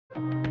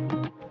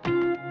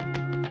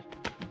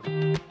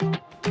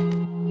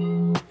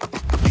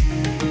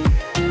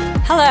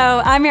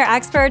Hello, I'm your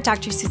expert,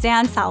 Dr.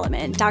 Suzanne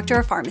Soliman, Doctor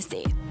of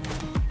Pharmacy.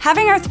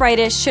 Having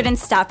arthritis shouldn't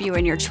stop you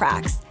in your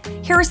tracks.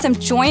 Here are some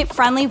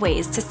joint-friendly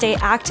ways to stay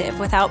active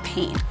without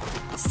pain.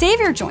 Save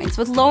your joints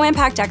with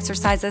low-impact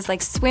exercises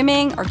like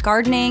swimming or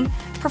gardening,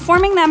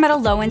 performing them at a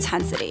low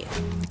intensity.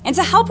 And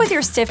to help with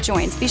your stiff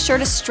joints, be sure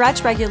to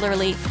stretch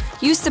regularly,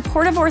 use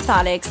supportive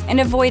orthotics, and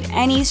avoid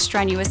any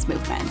strenuous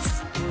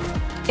movements.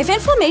 If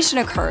inflammation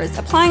occurs,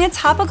 applying a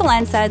topical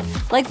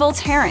NSAID like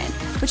Voltaren,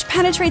 which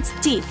penetrates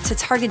deep to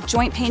target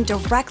joint pain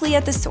directly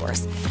at the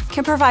source,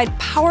 can provide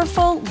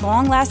powerful,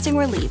 long-lasting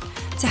relief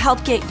to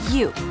help get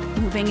you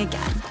moving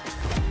again.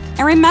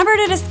 And remember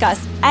to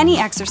discuss any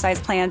exercise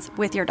plans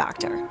with your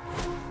doctor.